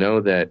yourself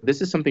know that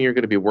this is something you're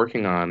going to be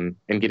working on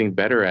and getting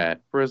better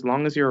at for as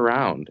long as you're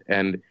around.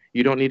 And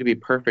you don't need to be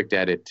perfect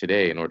at it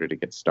today in order to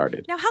get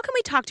started. Now, how can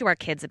we talk to our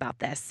kids about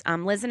this?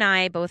 Liz and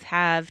I both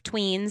have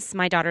tweens.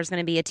 My daughter's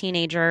going to be a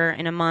teenager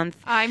in a month.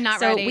 I'm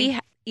not so ready.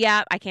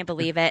 Yeah, I can't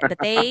believe it. But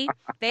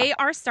they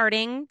are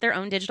starting their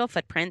own digital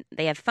footprint.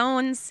 They have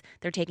phones.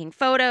 They're taking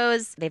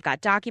photos. They've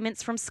got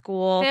documents from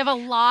school. They have a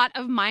lot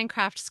of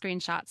Minecraft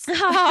screenshots.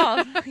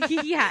 Oh,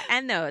 yeah,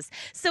 and those.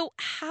 So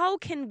how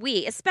can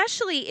we,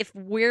 especially if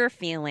we're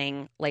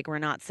feeling like we're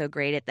not so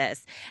great at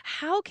this,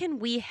 how can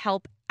we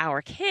help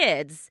our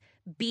kids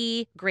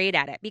be great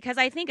at it? Because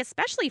I think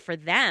especially for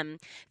them,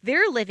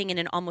 they're living in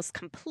an almost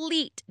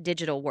complete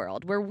digital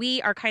world where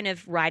we are kind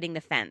of riding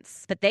the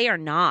fence, but they are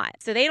not.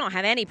 So they don't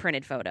have any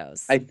printed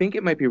photos. I think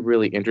it might be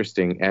really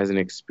interesting as an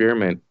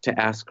experiment to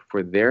ask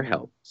for their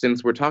help.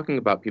 Since we're talking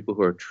about people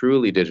who are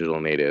truly digital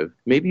native,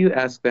 maybe you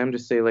ask them to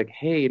say like,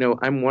 hey,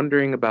 I'm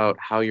wondering about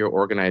how you're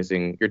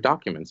organizing your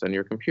documents on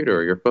your computer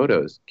or your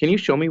photos. Can you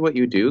show me what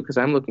you do? Because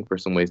I'm looking for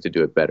some ways to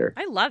do it better.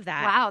 I love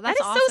that. Wow, that's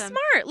That is so awesome.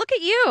 smart. Look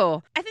at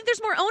you. I think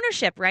there's more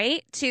ownership,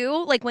 right?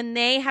 Too. Like when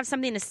they have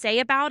something to say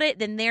about it,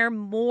 then they're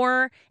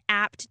more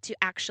apt to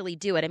actually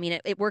do it. I mean,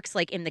 it works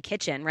like in the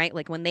kitchen, right?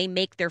 Like when they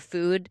make their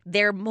food,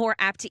 they're more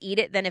apt to eat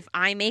it than if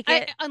I make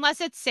it.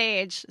 Unless it's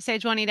Sage.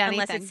 Sage won't eat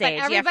anything. Unless it's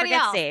Sage. But everybody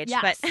forget else, Sage.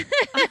 yes. But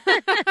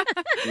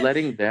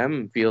Letting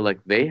them feel like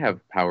they have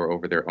power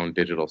over their own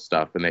digital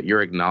stuff and that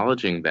you're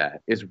acknowledging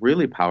that is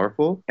really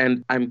powerful.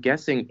 And I'm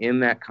guessing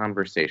in that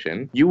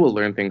conversation, you will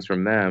learn things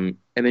from them.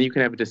 And then you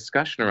can have a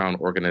discussion around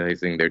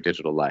organizing their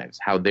digital lives,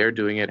 how they're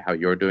doing it, how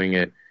you're doing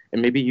it.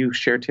 And maybe you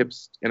share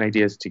tips and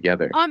ideas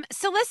together.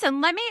 So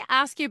listen, let me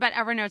ask you about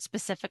Evernote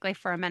specifically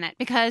for a minute,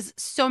 because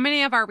so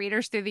many of our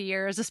readers through the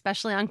years,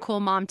 especially on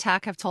Cool Mom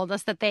Tech, have told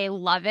us that they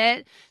love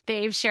it.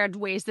 They've shared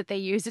ways that they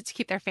use it to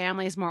keep their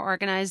families more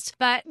organized.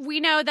 But we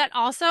know that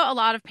also a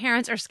lot of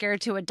parents are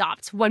scared to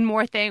adopt one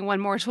more thing, one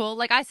more tool.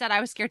 Like I said,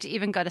 I was scared to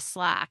even go to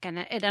Slack, and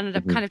it ended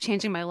up kind of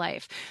changing my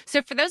life.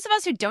 So for those of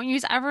us who don't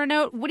use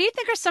Evernote, what do you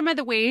think are some of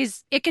the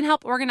ways it can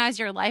help organize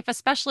your life,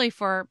 especially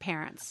for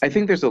parents? I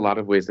think there's a lot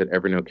of ways that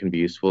Evernote can be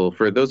useful.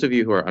 For those of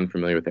you who are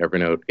unfamiliar with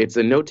Evernote, it's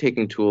a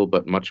note-taking tool,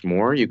 but much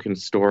more. You can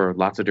store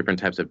lots of different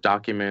types of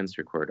documents,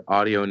 record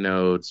audio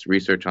notes,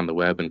 research on the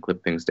web, and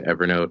clip things to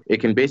Evernote. It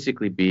can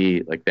basically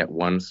be like that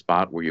one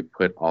spot where you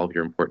put all of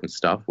your important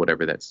stuff,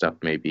 whatever that stuff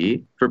may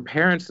be. For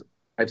parents,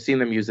 I've seen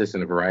them use this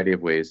in a variety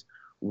of ways.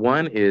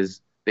 One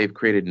is they've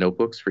created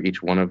notebooks for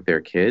each one of their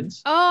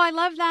kids. Oh, I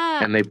love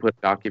that. And they put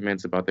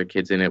documents about their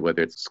kids in it,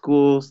 whether it's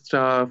school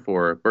stuff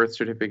or birth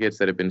certificates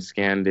that have been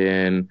scanned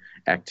in,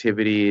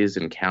 activities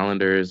and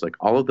calendars, like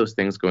all of those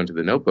things go into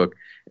the notebook.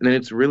 And then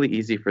it's really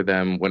easy for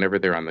them whenever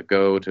they're on the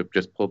go to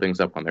just pull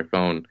things up on their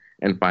phone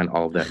and find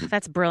all of them.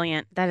 that's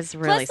brilliant. That is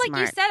really Plus, smart.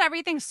 like you said,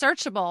 everything's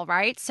searchable,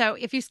 right? So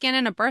if you scan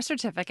in a birth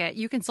certificate,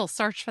 you can still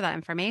search for that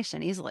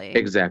information easily.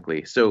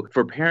 Exactly. So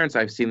for parents,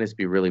 I've seen this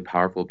be really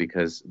powerful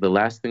because the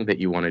last thing that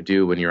you want to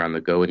do when you're on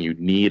the go and you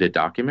need a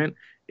document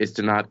is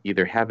to not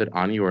either have it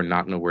on you or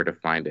not know where to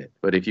find it.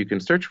 But if you can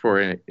search for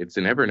it, it's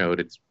in Evernote,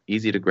 it's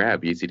easy to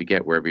grab, easy to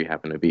get wherever you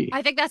happen to be.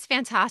 I think that's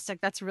fantastic.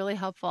 That's really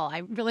helpful. I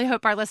really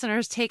hope our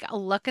listeners take a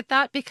look at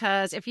that,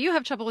 because if you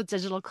have trouble with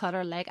digital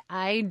clutter like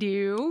I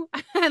do,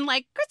 and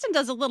like Kristen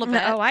does a little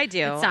bit. Oh, I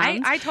do. it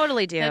sounds, I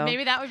totally do. then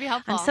maybe that would be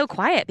helpful. I'm so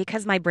quiet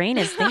because my brain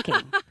is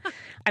thinking.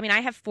 I mean,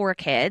 I have 4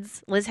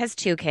 kids. Liz has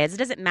 2 kids. It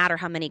doesn't matter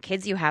how many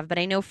kids you have, but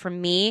I know for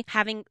me,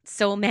 having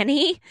so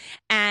many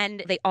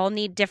and they all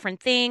need different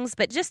things,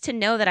 but just to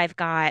know that I've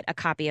got a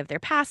copy of their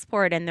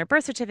passport and their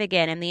birth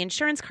certificate and the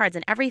insurance cards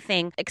and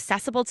everything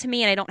accessible to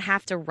me, and I don't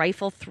have to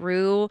rifle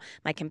through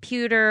my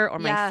computer or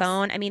my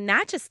phone. I mean,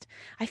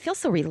 I feel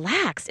so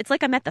relaxed. It's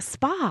like I'm at the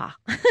spa.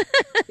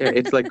 Yeah,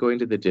 it's like going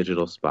to the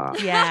digital spa.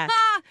 Yeah.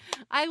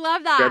 I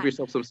love that. Grab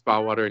yourself some spa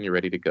water and you're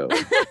ready to go.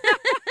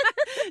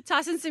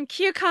 Toss in some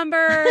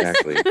cucumbers.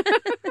 Exactly.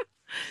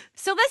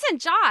 So listen,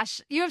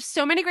 Josh, you have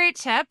so many great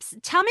tips.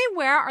 Tell me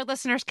where our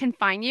listeners can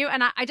find you.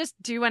 And I just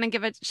do want to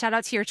give a shout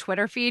out to your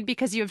Twitter feed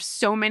because you have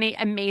so many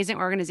amazing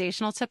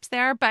organizational tips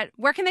there. But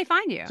where can they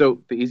find you?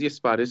 So the easiest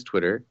spot is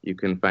Twitter. You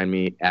can find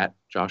me at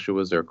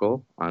Joshua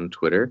Zirkle on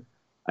Twitter.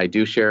 I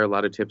do share a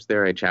lot of tips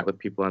there. I chat with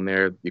people on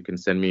there. You can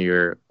send me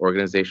your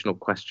organizational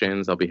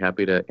questions. I'll be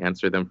happy to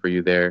answer them for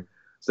you there.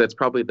 So that's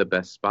probably the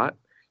best spot.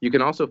 You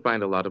can also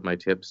find a lot of my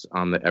tips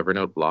on the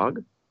Evernote blog.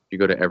 If you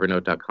go to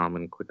evernote.com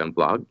and click on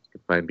blog, you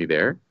can find me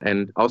there.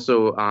 And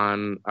also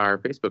on our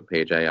Facebook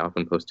page, I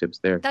often post tips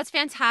there. That's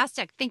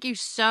fantastic. Thank you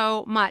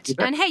so much. You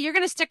bet. And hey, you're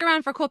going to stick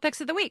around for Cool Picks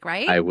of the Week,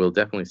 right? I will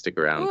definitely stick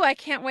around. Ooh, I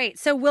can't wait.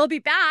 So we'll be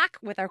back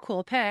with our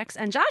cool picks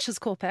and Josh's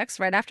cool picks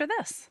right after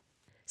this.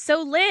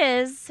 So,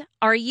 Liz,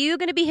 are you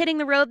going to be hitting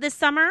the road this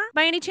summer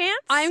by any chance?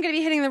 I'm going to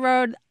be hitting the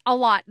road a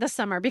lot this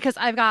summer because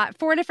I've got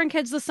 4 different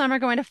kids this summer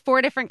going to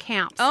 4 different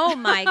camps. Oh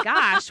my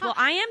gosh. Well,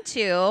 I am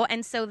too.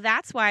 And so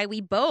that's why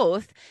we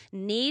both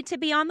need to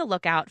be on the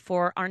lookout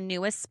for our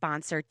newest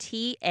sponsor,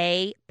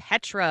 TA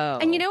Petro.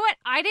 And you know what?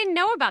 I didn't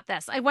know about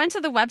this. I went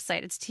to the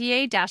website. It's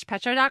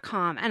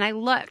ta-petro.com and I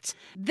looked.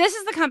 This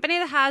is the company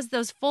that has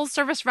those full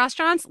service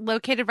restaurants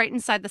located right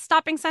inside the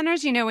stopping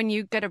centers. You know, when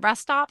you go to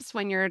rest stops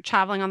when you're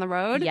traveling on the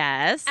road.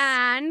 Yes.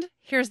 And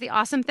here's the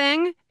awesome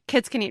thing.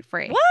 Kids can eat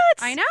free. What?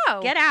 I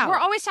know. Get out. We're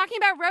always talking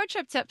about road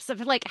trip tips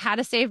of like how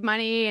to save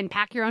money and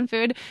pack your own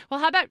food. Well,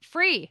 how about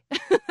free?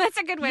 That's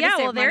a good way to save money.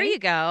 Yeah, well, there you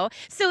go.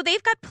 So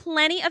they've got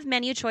plenty of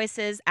menu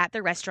choices at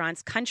the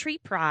restaurants Country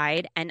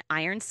Pride and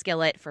Iron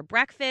Skillet for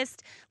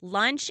breakfast,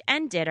 lunch,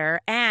 and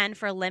dinner. And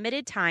for a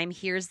limited time,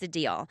 here's the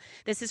deal.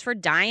 This is for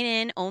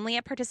dine-in only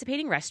at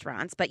participating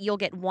restaurants, but you'll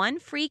get 1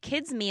 free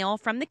kids meal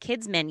from the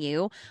kids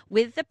menu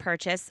with the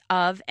purchase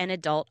of an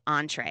adult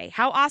entree.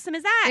 How awesome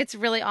is that? It's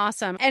really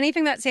awesome.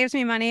 Anything that saves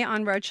me money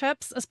on road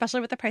trips, especially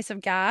with the price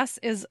of gas,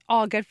 is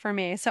all good for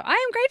me. So I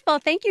am grateful.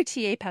 Thank you,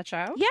 TA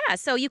Petro. Yeah,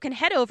 so you can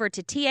head over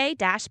to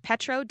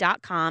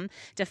ta-petro.com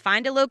to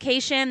find a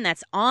location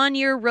that's on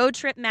your road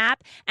trip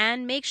map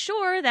and make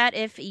sure that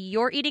if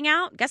you're eating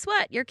out, guess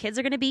what? Your kids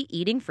are going to be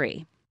eating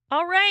free.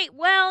 All right,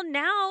 well,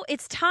 now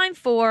it's time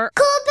for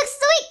Cool Picks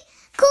of the Week!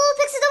 Cool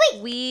Picks of the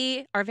Week!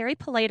 We are very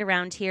polite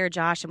around here,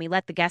 Josh, and we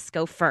let the guests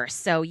go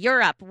first. So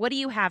you're up. What do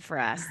you have for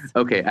us?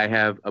 Okay, I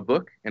have a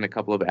book and a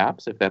couple of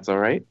apps, if that's all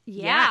right.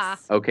 Yeah.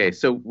 Yes. Okay,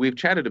 so we've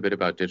chatted a bit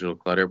about digital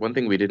clutter. One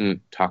thing we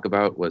didn't talk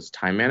about was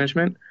time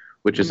management,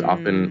 which is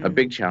often a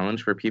big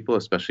challenge for people,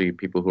 especially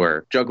people who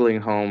are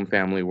juggling home,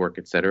 family, work,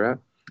 etc.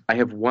 I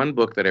have one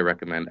book that I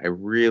recommend. I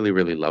really,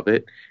 really love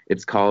it.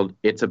 It's called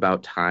It's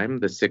About Time,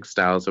 The 6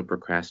 Styles of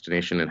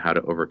Procrastination and How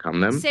to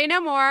Overcome Them. Say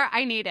no more.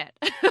 I need it.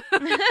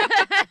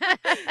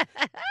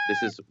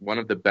 This is one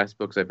of the best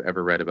books I've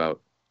ever read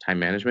about time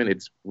management.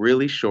 It's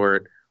really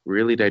short,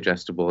 really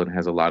digestible, and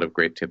has a lot of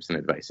great tips and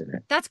advice in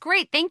it. That's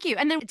great. Thank you.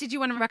 And then did you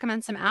want to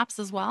recommend some apps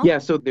as well? Yeah,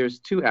 so there's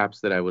 2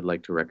 apps that I would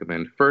like to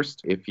recommend.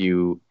 First, if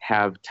you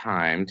have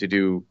time to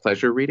do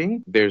pleasure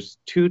reading, there's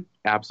 2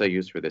 apps I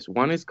use for this.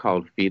 One is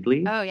called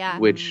Feedly, Oh, yeah.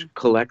 which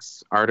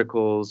collects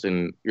articles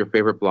and your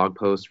favorite blog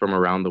posts from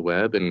around the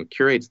web and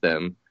curates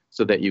them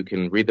so that you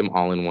can read them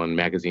all in one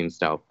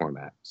magazine-style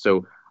format.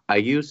 So I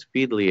use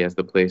Feedly as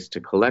the place to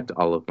collect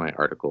all of my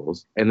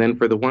articles. And then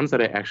for the ones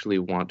that I actually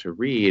want to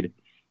read,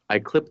 I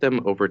clip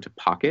them over to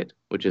Pocket,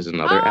 which is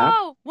another app.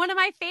 Oh, one of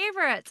my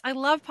favorites. I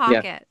love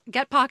Pocket.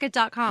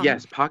 Getpocket.com.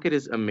 Yes, Pocket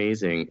is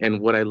amazing. And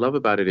what I love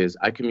about it is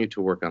I commute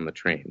to work on the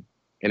train.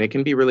 And it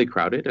can be really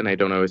crowded, and I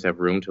don't always have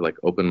room to like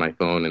open my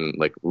phone and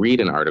like read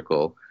an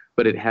article.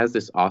 But it has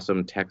this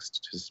awesome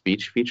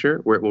text-to-speech feature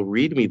where it will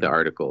read me the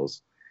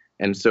articles.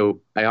 And so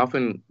I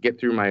often get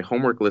through my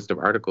homework list of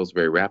articles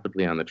very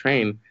rapidly on the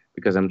train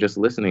because I'm just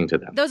listening to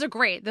them. Those are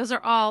great. Those are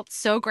all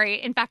so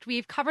great. In fact,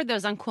 we've covered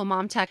those on Cool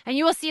Mom Tech. And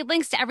you will see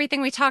links to everything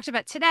we talked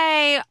about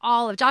today,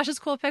 all of Josh's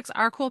cool picks,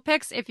 our cool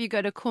picks. If you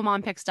go to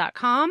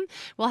coolmompicks.com,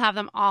 we'll have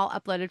them all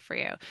uploaded for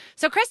you.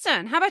 So,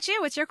 Kristen, how about you?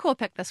 What's your cool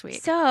pick this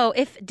week? So,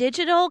 if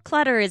digital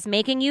clutter is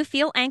making you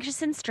feel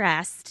anxious and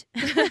stressed,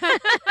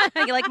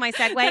 you like my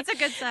segue? That's a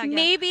good segue.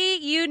 Maybe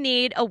you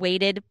need a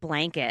weighted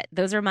blanket.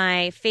 Those are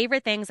my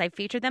favorite things. I've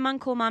featured them on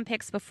Cool Mom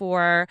Picks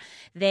before.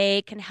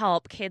 They can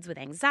help kids with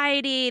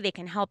anxiety. They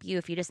can help you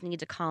if you just need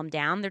to calm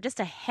down. They're just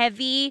a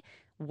heavy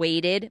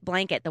weighted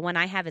blanket. The one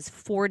I have is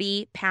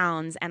 40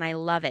 pounds and I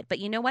love it. But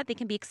you know what? They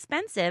can be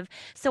expensive.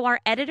 So our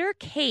editor,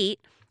 Kate,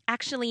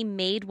 actually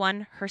made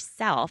one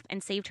herself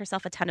and saved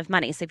herself a ton of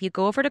money. So if you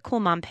go over to Cool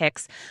Mom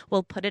Picks,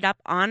 we'll put it up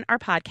on our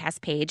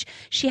podcast page.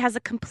 She has a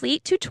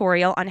complete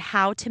tutorial on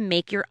how to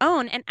make your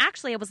own. And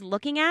actually, I was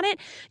looking at it.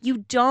 You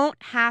don't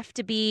have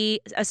to be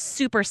a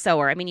super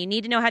sewer. I mean, you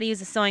need to know how to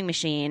use a sewing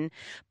machine,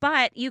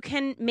 but you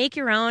can make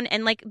your own.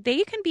 And like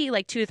they can be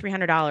like $200 to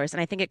 $300.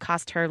 And I think it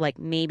cost her like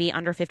maybe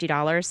under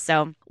 $50.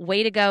 So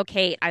way to go,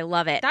 Kate. I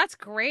love it. That's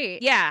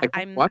great. Yeah.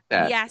 I want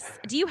that. Yes.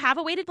 Do you have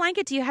a weighted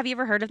blanket? Have you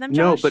ever heard of them,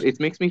 No, Josh? but it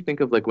makes me think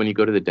of like when you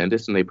go to the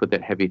dentist and they put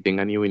that heavy thing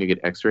on you when you get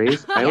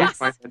x-rays. I always Yes.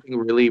 find that thing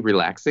really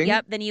relaxing.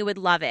 Yep, then you would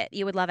love it.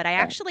 You would love it. I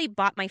actually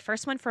bought my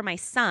first one for my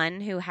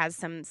son who has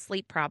some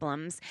sleep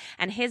problems,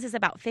 and his is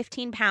about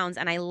 15 pounds,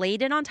 and I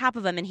laid it on top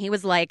of him, and he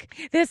was like,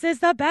 this is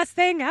the best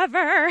thing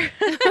ever.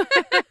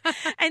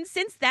 And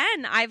since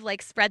then, I've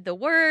like spread the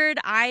word.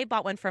 I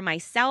bought one for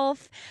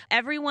myself.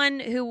 Everyone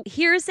who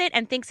hears it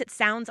and thinks it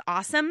sounds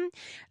awesome,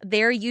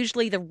 they're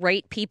usually the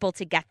right people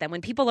to get them.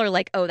 When people are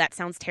like, oh, that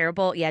sounds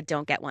terrible, yeah,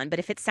 don't get one. But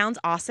if it sounds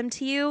awesome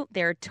to you,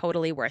 they're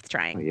totally worth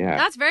trying. Oh, yeah.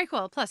 That's very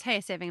cool. Plus,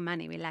 hey, saving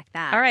money. We like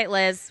that. All right,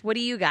 Liz, what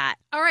do you got?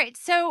 All right.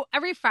 So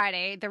every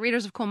Friday, the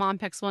readers of Cool Mom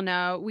Picks will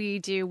know we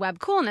do Web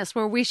Coolness,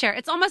 where we share.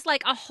 It's almost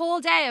like a whole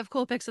day of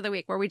cool picks of the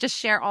week where we just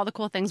share all the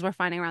cool things we're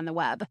finding around the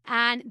web.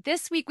 And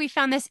this week we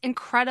found this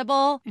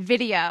incredible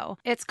video.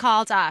 It's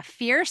called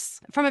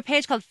Fierce, from a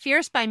page called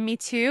Fierce by Me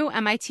Too,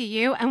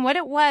 MITU. And what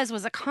it was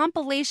a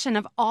compilation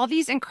of all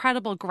these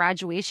incredible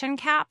graduation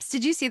caps.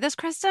 Did you see this,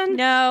 Kristen?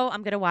 No,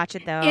 I'm going to watch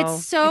it though.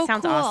 It's so It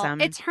sounds cool.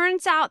 awesome. It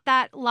turns out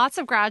that lots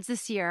of grads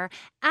this year,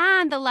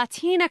 and the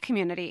Latina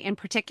community in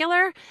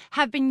particular,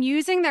 have been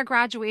using their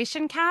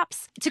graduation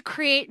caps to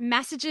create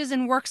messages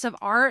and works of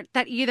art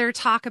that either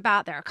talk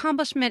about their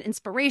accomplishment,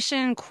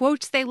 inspiration,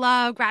 quotes they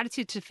love,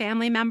 gratitude to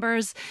family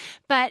members.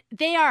 But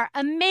they are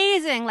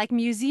amazing, like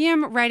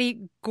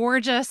museum-ready,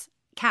 gorgeous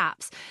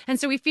caps. And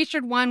so we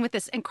featured one with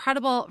this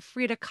incredible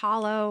Frida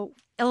Kahlo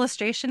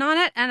illustration on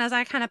it. And as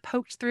I kind of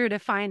poked through to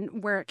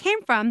find where it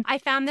came from, I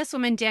found this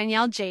woman,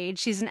 Danielle Jade.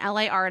 She's an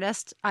LA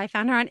artist. I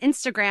found her on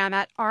Instagram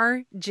at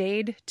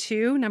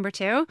rjade2, number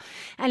 2.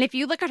 And if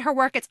you look at her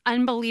work, it's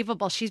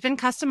unbelievable. She's been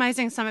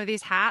customizing some of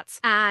these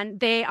hats and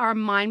they are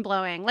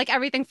mind-blowing. Like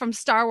everything from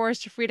Star Wars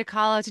to Frida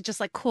Kahlo to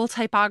just like cool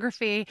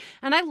typography.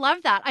 And I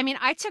love that. I mean,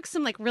 I took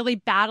some like really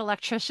bad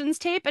electrician's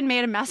tape and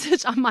made a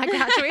message on my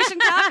graduation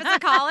cap at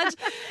college.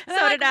 And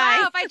So I'm did like,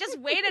 I. wow, if I just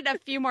waited a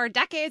few more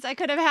decades, I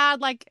could have had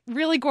like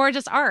really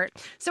gorgeous art.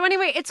 So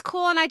anyway, it's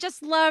cool. And I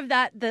just love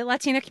that the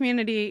Latina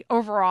community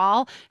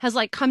overall has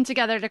like come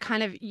together to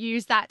kind of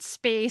use that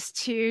space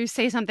to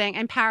say something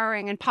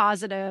empowering and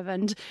positive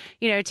and,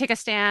 you know, take a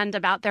stand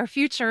about their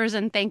futures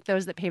and thank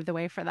those that paved the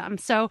way for them.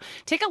 So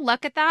take a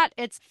look at that.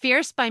 It's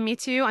Fierce by Me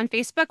Too on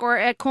Facebook or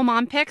at Cool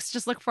Mom Picks.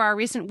 Just look for our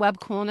recent Web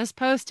Coolness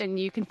post and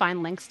you can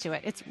find links to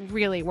it. It's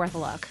really worth a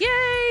look.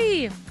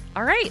 Yay!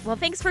 All right. Well,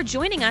 thanks for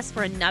joining us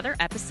for another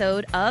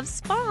episode of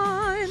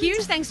Spawn.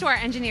 Huge thanks to our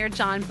engineer,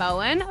 John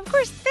Bowen. Of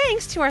course,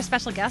 thanks to our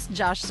special guest,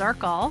 Josh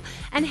Zirkle.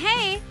 And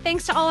hey,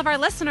 thanks to all of our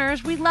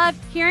listeners. We love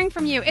hearing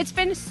from you. It's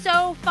been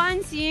so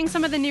fun seeing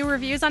some of the new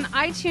reviews on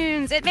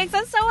iTunes. It makes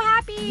us so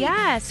happy.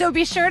 Yes. So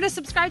be sure to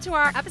subscribe to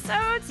our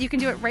episodes. You can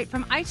do it right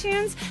from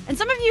iTunes. And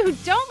some of you who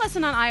don't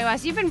listen on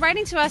iOS, you've been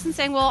writing to us and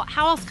saying, well,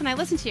 how else can I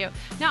listen to you?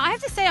 Now, I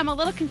have to say I'm a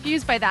little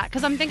confused by that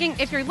because I'm thinking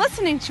if you're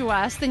listening to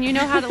us, then you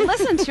know how to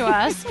listen to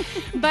us.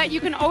 But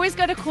you can always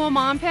go to Cool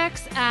Mom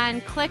Picks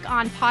and click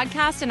on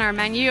podcast in our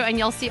menu and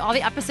you'll see all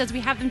the episodes. We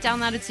have them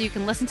downloaded so you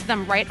can listen to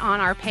them right on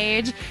our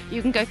page.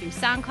 You can go through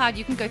SoundCloud,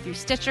 you can go through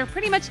Stitcher,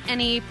 pretty much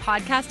any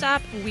podcast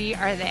app, we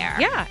are there.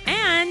 Yeah.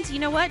 And you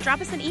know what?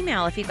 Drop us an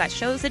email if you've got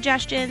show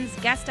suggestions,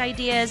 guest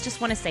ideas, just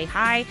want to say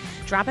hi.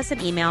 Drop us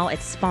an email.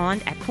 It's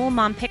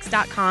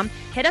spawned@coolmompicks.com.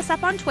 Hit us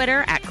up on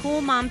Twitter at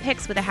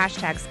coolmompicks with a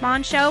hashtag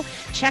Spawn Show.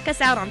 Check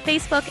us out on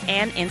Facebook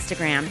and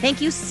Instagram.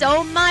 Thank you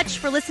so much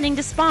for listening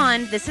to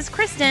Spawn. This is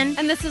Kristen.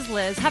 And this is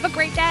Liz. Have a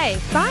great day.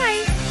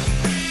 Bye.